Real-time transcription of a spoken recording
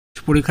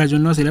পরীক্ষার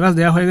জন্য সিলেবাস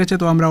দেওয়া হয়ে গেছে।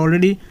 তো আমরা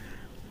অলরেডি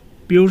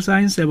পিওর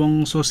সায়েন্স এবং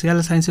সোশ্যাল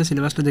সায়েন্সের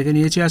সিলেবাসটা দেখে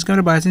নিয়েছি। আজকে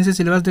আমরা বায়োসায়েন্সের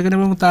সিলেবাস দেখে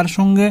নেব এবং তার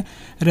সঙ্গে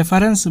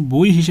রেফারেন্স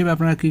বই হিসেবে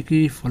আপনারা কী কী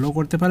ফলো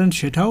করতে পারেন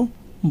সেটাও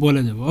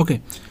বলে দেব। ওকে,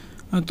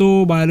 তো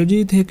বায়োলজি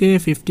থেকে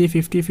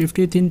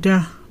 50 তিনটা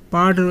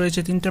পার্ট রয়েছে।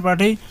 তিনটা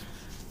পার্টেই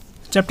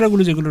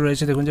চ্যাপ্টারগুলো যেগুলো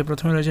রয়েছে দেখুন, যে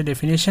প্রথমে রয়েছে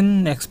definition,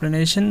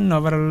 explanation,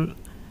 overall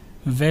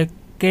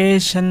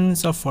vacations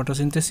of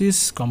photosynthesis,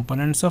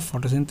 components of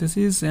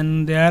photosynthesis and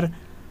there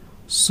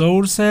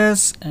sources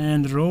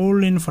and roll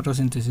in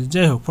photosynthesis.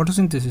 যাই হোক,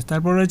 ফটোসিনথেসিস,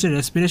 তারপর রয়েছে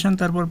রেসপিরেশন,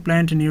 তারপর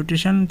প্ল্যান্ট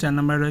নিউট্রিশন, 4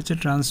 নম্বরে রয়েছে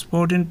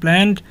ট্রান্সপোর্ট ইন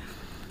প্ল্যান্ট,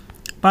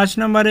 5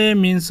 নম্বরে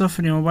means of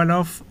removal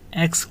of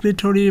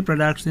excretory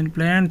products in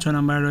plant, 6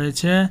 নম্বরে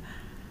রয়েছে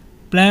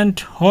প্ল্যান্ট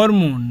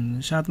হরমোন,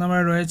 7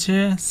 নম্বরে রয়েছে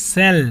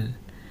সেল,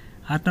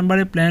 8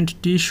 নম্বরে প্ল্যান্ট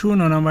টিস্যু,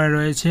 9 নম্বরে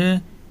রয়েছে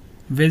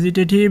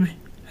ভেজিটেটিভ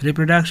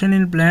রিপ্রোডাকশন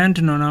ইন প্ল্যান্ট,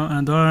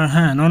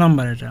 9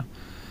 নম্বর এটা,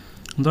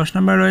 10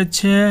 নম্বর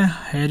রয়েছে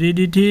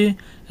হেরিডিটি,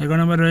 11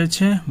 নম্বর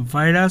রয়েছে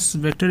ভাইরাস,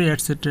 ব্যাকটেরিয়া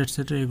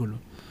এটসেট্রা এগুলো।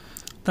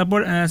 তারপর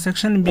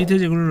সেকশন বিতে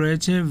যেগুলো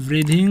রয়েছে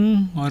ব্রিদিং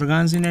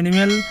অর্গানস ইন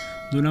অ্যানিম্যাল,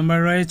 2 নম্বর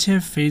রয়েছে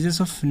phases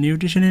of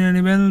nutrition in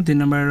animal, 3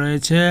 নম্বরে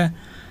রয়েছে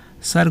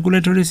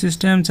সার্কুলেটরি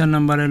সিস্টেম, 4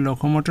 নম্বরে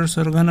লোকোমোটরস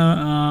organ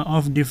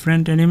of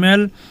different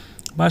animal,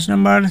 5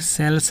 number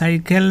cell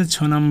cycle,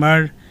 6 number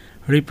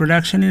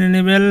reproduction in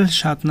animal,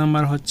 7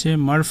 নম্বর হচ্ছে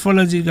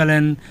মরফোলজিক্যাল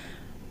অ্যান্ড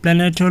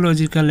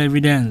প্ল্যানেটোলজিক্যাল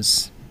এভিডেন্স,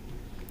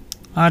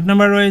 8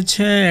 নম্বর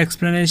রয়েছে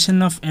এক্সপ্লেনেশন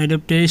অফ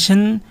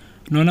অ্যাডাপ্টেশন,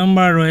 9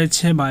 নম্বর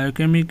রয়েছে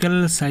বায়োকেমিক্যাল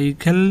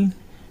সাইকেল,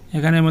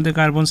 এখানের মধ্যে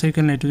কার্বন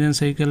সাইকেল, নাইট্রোজেন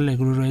সাইকেল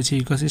এগুলো রয়েছে,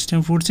 ইকোসিস্টেম,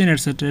 ফুড চেইন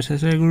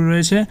এটসেট্রা এগুলো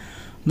রয়েছে।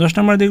 10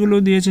 নম্বর যেগুলো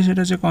দিয়েছে সেটা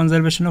হচ্ছে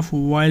conservation of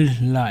wild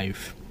life.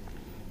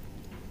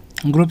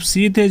 Group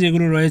সিতে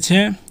যেগুলো রয়েছে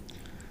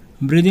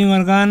ব্রিদিং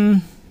অর্গান,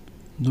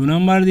 2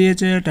 নম্বর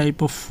দিয়েছে type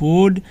of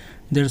food,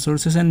 there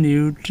sources and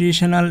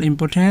nutritional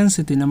importance,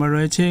 3 নম্বর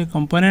রয়েছে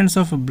components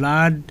of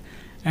blood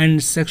and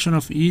section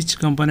of each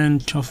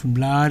component of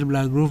blood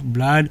group,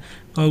 blood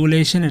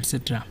coagulation etc.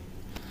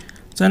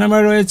 4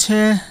 number রয়েছে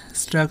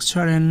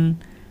structure and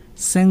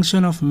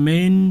sanction of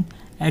main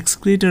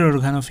excretory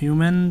organ of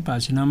human,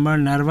 5 number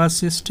nervous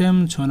system,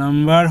 6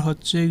 number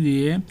হচ্ছে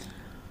গিয়ে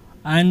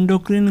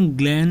endocrine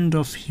gland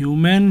of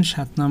human,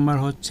 7 number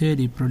হচ্ছে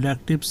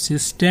reproductive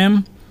system,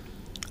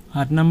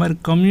 8 number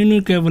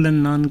communicable and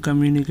non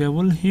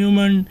communicable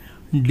human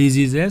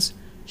diseases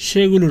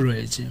সেগুলো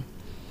রয়েছে।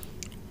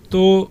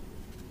 তো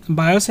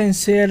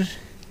বায়োসায়েন্সের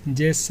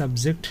যে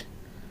subject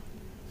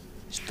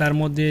তার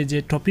মধ্যে যে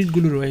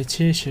টপিকগুলো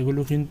রয়েছে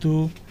সেগুলো কিন্তু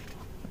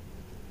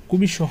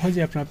খুবই সহজে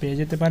আপনারা পেয়ে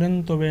যেতে পারেন,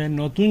 তবে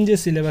নতুন যে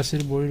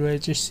সিলেবাসের বই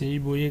রয়েছে সেই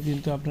বইয়ে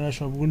কিন্তু আপনারা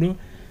সবগুলো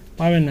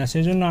পাবেন না।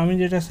 সেজন্য আমি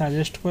যেটা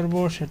সাজেস্ট করব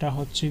সেটা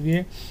হচ্ছে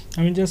গিয়ে,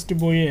 আমি জাস্ট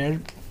বইয়ের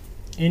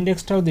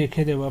ইন্ডেক্সটাও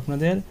দেখে দেব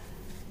আপনাদের।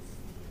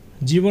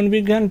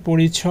 জীবনবিজ্ঞান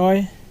পরিচয়,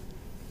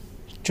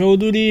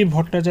 চৌধুরী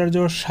ভট্টাচার্য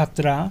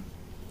সাঁতরা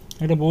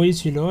একটা বই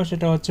ছিল,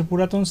 সেটা হচ্ছে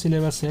পুরাতন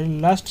সিলেবাসের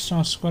লাস্ট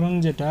সংস্করণ,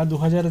 যেটা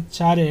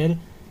 2004-এর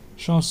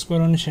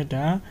সংস্করণ,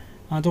 সেটা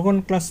তখন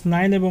ক্লাস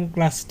 9 এবং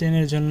ক্লাস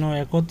 10-এর জন্য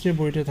একত্রে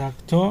বইটা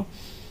থাকতো।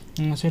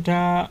 সেটা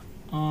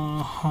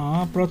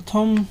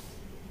প্রথম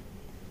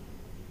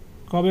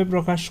কবে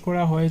প্রকাশ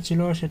করা হয়েছিল,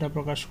 সেটা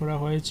প্রকাশ করা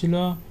হয়েছিল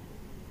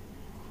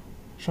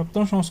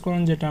 7ম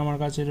সংস্করণ, যেটা আমার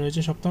কাছে রয়েছে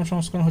 7ম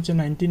সংস্করণ হচ্ছে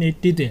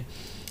 1980-তে।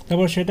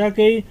 তারপর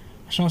সেটাকেই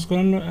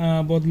সংস্করণ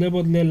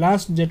বদলে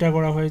লাস্ট যেটা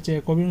করা হয়েছে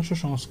 21শ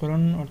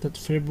সংস্করণ, অর্থাৎ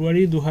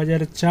ফেব্রুয়ারি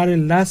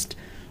 2004-এর লাস্ট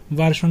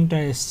ভার্সনটা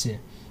এসছে।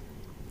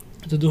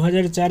 তো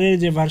 2004-এর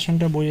যে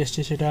ভার্সনটা বই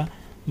এসছে সেটা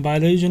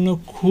বায়োলজির জন্য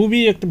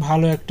খুবই একটা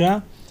ভালো একটা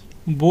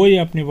বই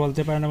আপনি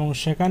বলতে পারেন, এবং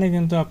সেখানে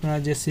কিন্তু আপনারা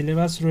যে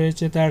সিলেবাস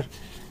রয়েছে তার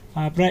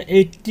প্রায়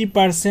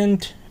 80%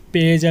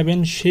 পেয়ে যাবেন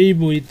সেই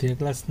বইতে।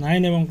 ক্লাস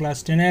 9 এবং ক্লাস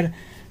 10-এর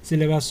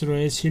সিলেবাস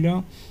রয়েছিল।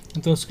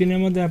 তো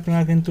স্ক্রিনের মধ্যে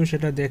আপনারা কিন্তু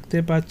সেটা দেখতে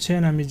পাচ্ছেন,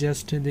 আমি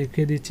জাস্ট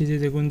দেখে দিচ্ছি যে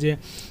দেখুন যে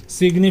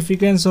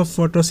significance of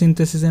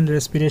photosynthesis and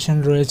respiration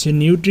রয়েছে,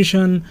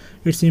 নিউট্রিশন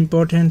ইটস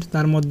ইম্পর্ট্যান্ট,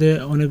 তার মধ্যে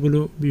অনেকগুলো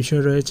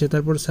বিষয় রয়েছে।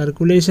 তারপর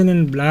সার্কুলেশন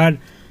ইন ব্লাড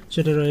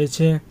সেটা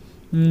রয়েছে,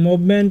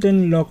 মুভমেন্ট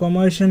অ্যান্ড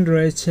লোকোমোশন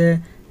রয়েছে,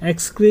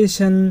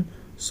 excretion,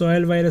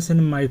 soil virus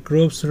and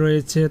microbes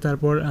রয়েছে।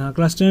 তারপর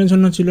ক্লাস 10-এর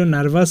জন্য ছিল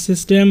nervous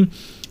system,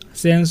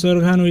 sense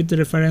organ with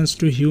reference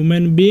to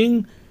human being,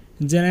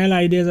 general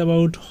ideas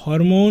about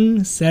hormone,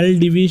 cell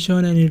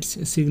division and its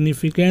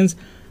significance.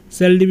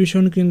 Cell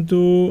division কিন্তু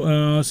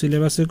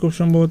সিলেবাসে খুব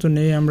সম্ভবত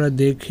নেই, আমরা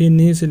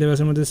দেখিনি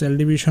সিলেবাসের মধ্যে সেল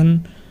ডিভিশন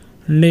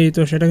নেই,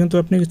 তো সেটা কিন্তু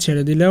আপনি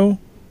ছেড়ে দিলেও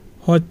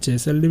হচ্ছে।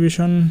 সেল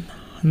ডিভিশন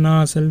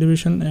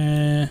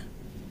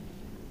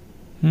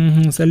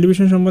সেল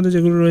ডিভিশন সম্বন্ধে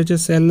যেগুলো রয়েছে,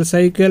 cell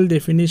cycle,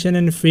 definition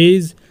and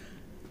phase,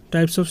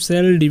 types of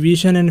cell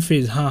division and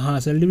phase,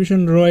 cell division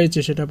রয়েছে,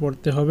 সেটা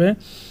পড়তে হবে।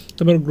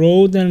 তারপর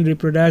growth and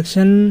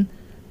reproduction,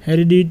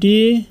 heredity,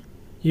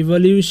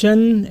 evolution,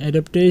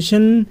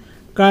 adaptation,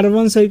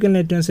 carbon cycle,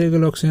 nitrogen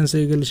cycle, oxygen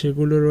cycle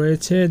সেগুলো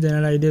রয়েছে।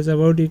 General ideas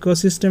about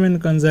ecosystem and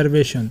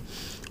conservation.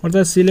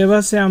 অর্থাৎ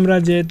সিলেবাসে আমরা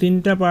যে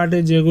 3টা পার্টে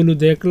যেগুলো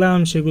দেখলাম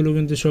সেগুলো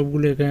কিন্তু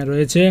সবগুলো এখানে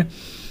রয়েছে।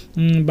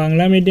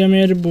 বাংলা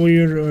মিডিয়ামের বই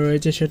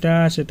রয়েছে,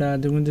 সেটা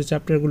দেখুন যে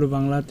চ্যাপ্টারগুলো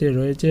বাংলাতে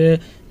রয়েছে।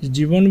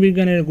 জীবন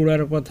বিজ্ঞানের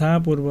গোড়ার কথা,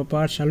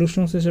 পূর্বপাঠ, সালোক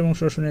সংশ্লেষ এবং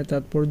শ্বসনের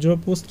তাৎপর্য,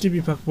 পুষ্টি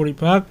বিভাগ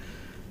পরিপাক,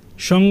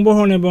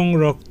 সংবহন এবং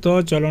রক্ত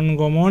চলন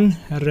গমন,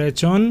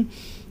 রেচন,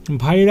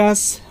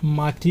 ভাইরাস,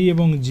 মাটি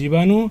এবং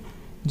জীবাণু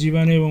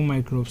এবং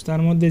মাইক্রোবস।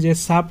 তার মধ্যে যে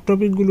সাব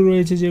টপিকগুলো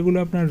রয়েছে, যেগুলো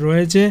আপনার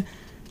রয়েছে,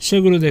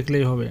 সেগুলো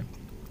দেখলেই হবে।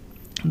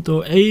 তো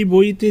এই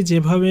বইতে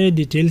যেভাবে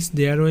ডিটেলস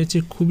দেওয়া রয়েছে,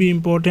 খুবই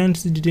ইম্পর্ট্যান্ট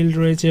ডিটেল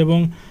রয়েছে এবং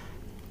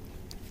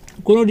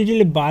কোনো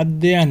ডিটেল বাদ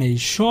দেয়া নেই,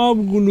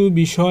 সবগুলো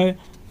বিষয়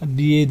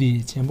দিয়ে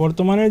দিয়েছে।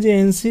 বর্তমানে যে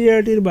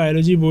এনসিইআরটির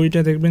বায়োলজি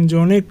বইটা দেখবেন যে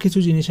অনেক কিছু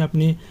জিনিস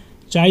আপনি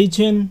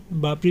চাইছেন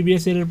বা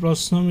প্রিভিয়াস ইয়ারের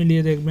প্রশ্ন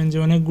মিলিয়ে দেখবেন যে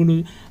অনেকগুলো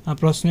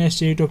প্রশ্ন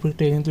এসছে এই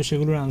টপিকটা, কিন্তু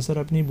সেগুলোর আনসার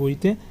আপনি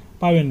বইতে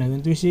পাবেন না।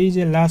 কিন্তু সেই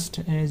যে লাস্ট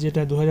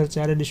যেটা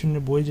 2004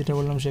 এডিশনের বই যেটা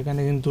বললাম,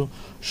 সেখানে কিন্তু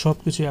সব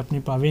কিছুই আপনি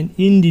পাবেন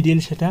ইন ডিটেল,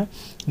 সেটা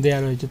দেওয়া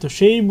রয়েছে। তো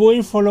সেই বই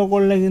ফলো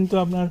করলে কিন্তু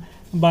আপনার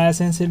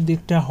বায়োসায়েন্সের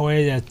দিকটা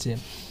হয়ে যাচ্ছে।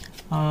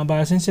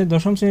 বায়োসায়েন্সের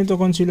দশম শ্রেণী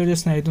তখন ছিল যে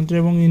স্নায়ুতন্ত্র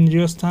এবং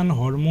ইন্দ্রিয় স্থান,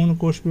 হরমোন,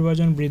 কোষ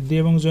বিভাজন, বৃদ্ধি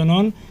এবং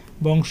জনন,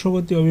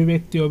 বংশগতি,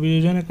 অভিব্যক্তি,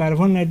 অভিযোজন,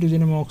 কার্বন,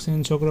 নাইট্রোজেন এবং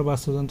অক্সিজেন চক্র,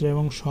 বাস্তুতন্ত্র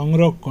এবং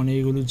সংরক্ষণ,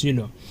 এইগুলো ছিল।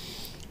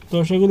 তো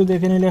সেগুলো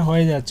দেখে নিলে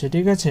হয়ে যাচ্ছে,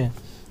 ঠিক আছে।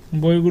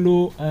 বইগুলো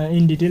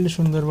ইন ডিটেল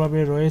সুন্দরভাবে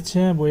রয়েছে।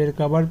 বইয়ের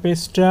কভার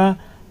পেজটা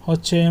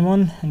হচ্ছে এমন,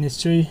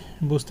 নিশ্চয়ই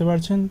বুঝতে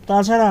পারছেন।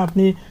 তাছাড়া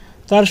আপনি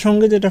তার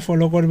সঙ্গে যেটা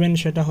ফলো করবেন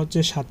সেটা হচ্ছে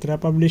সাঁতরা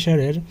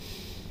পাবলিশারের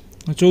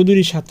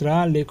চৌধুরী সাঁতরা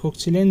লেখক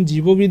ছিলেন,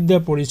 জীববিদ্যা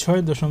পরিচয়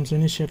দশম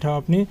শ্রেণী, সেটাও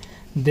আপনি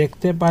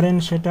দেখতে পারেন।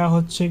 সেটা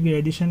হচ্ছে কি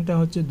এডিশনটা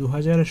হচ্ছে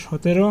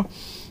 2017,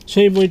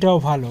 সেই বইটাও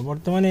ভালো।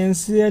 বর্তমানে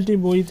এনসিইআরটি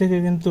বই থেকে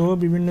কিন্তু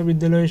বিভিন্ন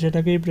বিদ্যালয়ে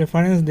সেটাকেই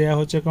প্রেফারেন্স দেওয়া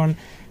হচ্ছে, কারণ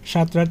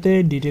সাঁতরাতে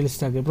ডিটেলস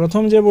থাকে।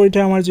 প্রথম যে বইটা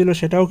আমার ছিল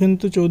সেটাও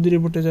কিন্তু চৌধুরী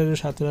ভট্টাচার্য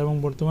সাঁতরা, এবং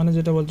বর্তমানে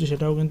যেটা বলছি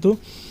সেটাও কিন্তু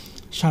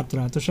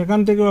সাঁতরা। তো সেখান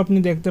থেকেও আপনি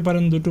দেখতে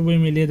পারেন, দুটো বই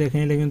মিলিয়ে দেখে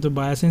নিলে কিন্তু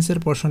বায়োসায়েন্সের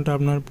পোর্শনটা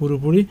আপনার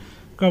পুরোপুরি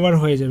কভার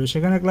হয়ে যাবে।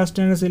 সেখানে ক্লাস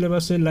 10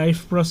 সিলেবাসে লাইফ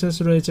প্রসেস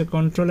রয়েছে,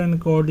 control and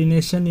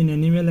coordination in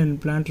animal and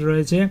plant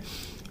রয়েছে,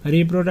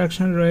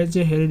 রিপ্রোডাকশন রয়েছে,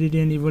 হেরিডিটি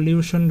অ্যান্ড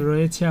ইভলিউশন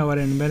রয়েছে, আবার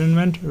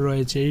এনভায়রনমেন্ট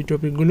রয়েছে। এই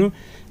টপিকগুলো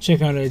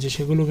সেখানে রয়েছে,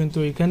 সেগুলো কিন্তু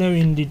এখানেও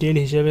ইন ডিটেল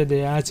হিসেবে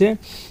দেয়া আছে,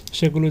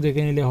 সেগুলো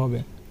দেখে নিলে হবে।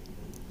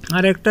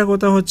 আর একটা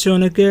কথা হচ্ছে,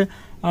 অনেকে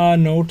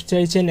নোট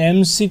চাইছেন,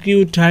 এমসিকিউ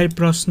টাইপ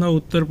প্রশ্ন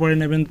উত্তর পড়ে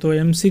নেবেন। তো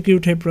এমসিকিউ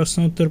টাইপ প্রশ্ন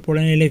উত্তর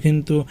পড়ে নিলে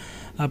কিন্তু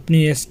আপনি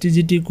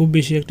এসটিজিটি খুব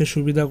বেশি একটা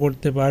সুবিধা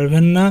করতে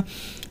পারবেন না,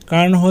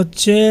 কারণ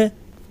হচ্ছে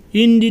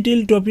ইন ডিটেল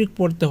টপিক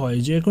পড়তে হয়।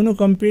 যে কোনো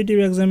কম্পিটিটিভ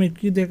এক্সামে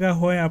কী দেখা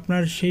হয়,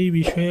 আপনার সেই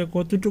বিষয়ে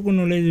কতটুকু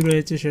নলেজ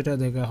রয়েছে সেটা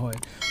দেখা হয়।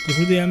 তো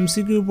শুধু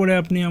এমসিকিউ পড়ে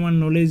আপনি আমার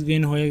নলেজ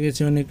গেইন হয়ে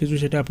গেছে অনেক কিছু,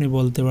 সেটা আপনি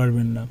বলতে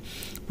পারবেন না।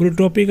 পুরো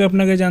টপিক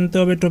আপনাকে জানতে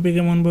হবে, টপিক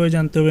এমনভাবে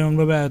জানতে হবে,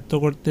 এমনভাবে আয়ত্ত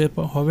করতে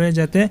হবে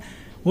যাতে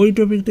ওই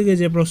টপিক থেকে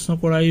যে প্রশ্ন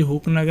করাই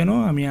হোক না কেন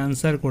আমি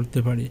আনসার করতে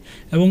পারি।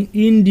 এবং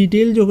ইন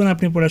ডিটেল যখন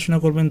আপনি পড়াশোনা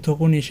করবেন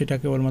তখনই সেটা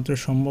কেবলমাত্র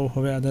সম্ভব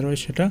হবে, আদারওয়াইজ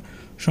সেটা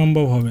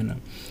সম্ভব হবে না।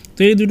 তো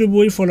এই দুটো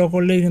বই ফলো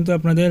করলেই কিন্তু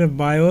আপনাদের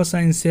বায়ো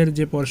সায়েন্সের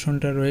যে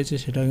পোর্শনটা রয়েছে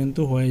সেটা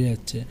কিন্তু হয়ে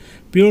যাচ্ছে।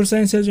 পিওর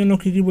সায়েন্সের জন্য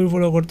কী কী বই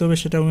ফলো করতে হবে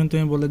সেটাও কিন্তু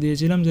আমি বলে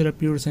দিয়েছিলাম, যারা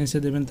পিওর সায়েন্সে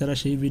দেবেন তারা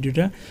সেই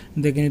ভিডিওটা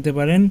দেখে নিতে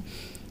পারেন।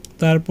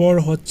 তারপর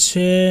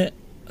হচ্ছে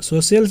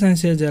সোশ্যাল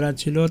সায়েন্সের যারা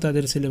ছিল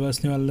তাদের সিলেবাস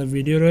নিয়ে আলাদা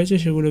ভিডিও রয়েছে,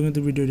 সেগুলো কিন্তু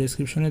ভিডিও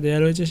ডেসক্রিপশনে দেওয়া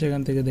রয়েছে,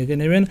 সেখান থেকে দেখে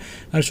নেবেন।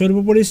 আর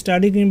সর্বোপরি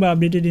স্টাডি কিংবা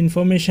আপডেটেড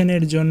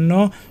ইনফরমেশনের জন্য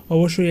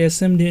অবশ্যই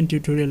SMDN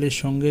টিউটোরিয়ালের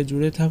সঙ্গে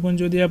জুড়ে থাকুন।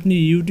 যদি আপনি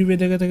ইউটিউবে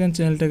দেখে থাকেন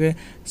চ্যানেলটাকে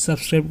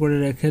সাবস্ক্রাইব করে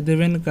রেখে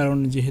দেবেন, কারণ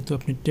যেহেতু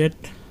আপনি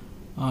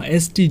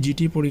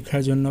STGT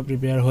পরীক্ষার জন্য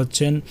প্রিপেয়ার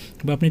হচ্ছেন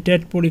বা আপনি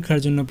টেট পরীক্ষার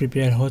জন্য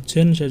প্রিপেয়ার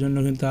হচ্ছেন, সেজন্য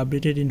কিন্তু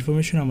আপডেটেড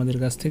ইনফরমেশন আমাদের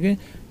কাছ থেকে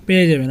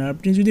পেয়ে যাবেন। আর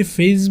আপনি যদি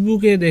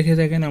ফেসবুকে দেখে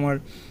থাকেন আমার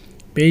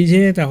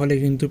পেজে, তাহলে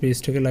কিন্তু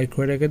পেজটাকে লাইক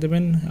করে রেখে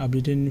দেবেন,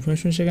 আপডেটেড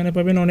ইনফরমেশন সেখানে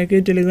পাবেন।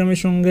 অনেকেই টেলিগ্রামের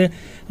সঙ্গে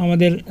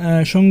আমাদের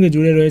সঙ্গে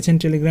জুড়ে রয়েছেন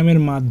টেলিগ্রামের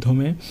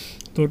মাধ্যমে।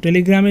 তো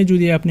টেলিগ্রামে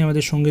যদি আপনি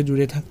আমাদের সঙ্গে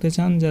জুড়ে থাকতে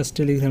চান, জাস্ট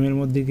টেলিগ্রামের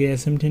মধ্যে গিয়ে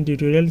SMDN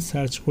টিউটোরিয়াল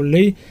সার্চ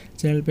করলেই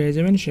চ্যানেল পেয়ে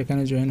যাবেন,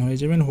 সেখানে জয়েন হয়ে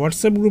যাবেন।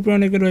 হোয়াটসঅ্যাপ গ্রুপে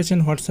অনেকে রয়েছেন,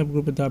 হোয়াটসঅ্যাপ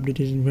গ্রুপে তো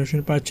আপডেটেড ইনফরমেশন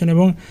পাচ্ছেন,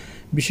 এবং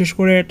বিশেষ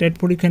করে টেট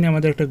পরীক্ষা নিয়ে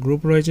আমাদের একটা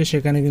গ্রুপ রয়েছে,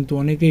 সেখানে কিন্তু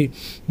অনেকেই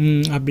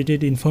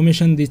আপডেটেড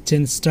ইনফরমেশন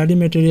দিচ্ছেন, স্টাডি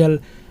ম্যাটেরিয়াল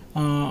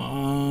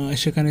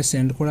সেখানে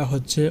সেন্ড করা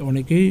হচ্ছে,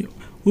 অনেকেই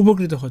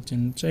উপকৃত হচ্ছেন।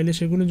 চাইলে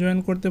সেগুলো জয়েন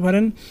করতে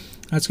পারেন।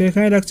 আজকে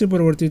এখানে রাখছি,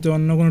 পরবর্তীতে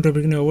অন্য কোনো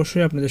টপিক নিয়ে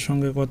অবশ্যই আপনাদের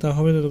সঙ্গে কথা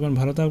হবে। ততক্ষণ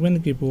ভালো থাকবেন,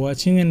 keep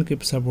watching and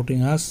keep supporting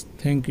us.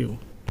 Thank you.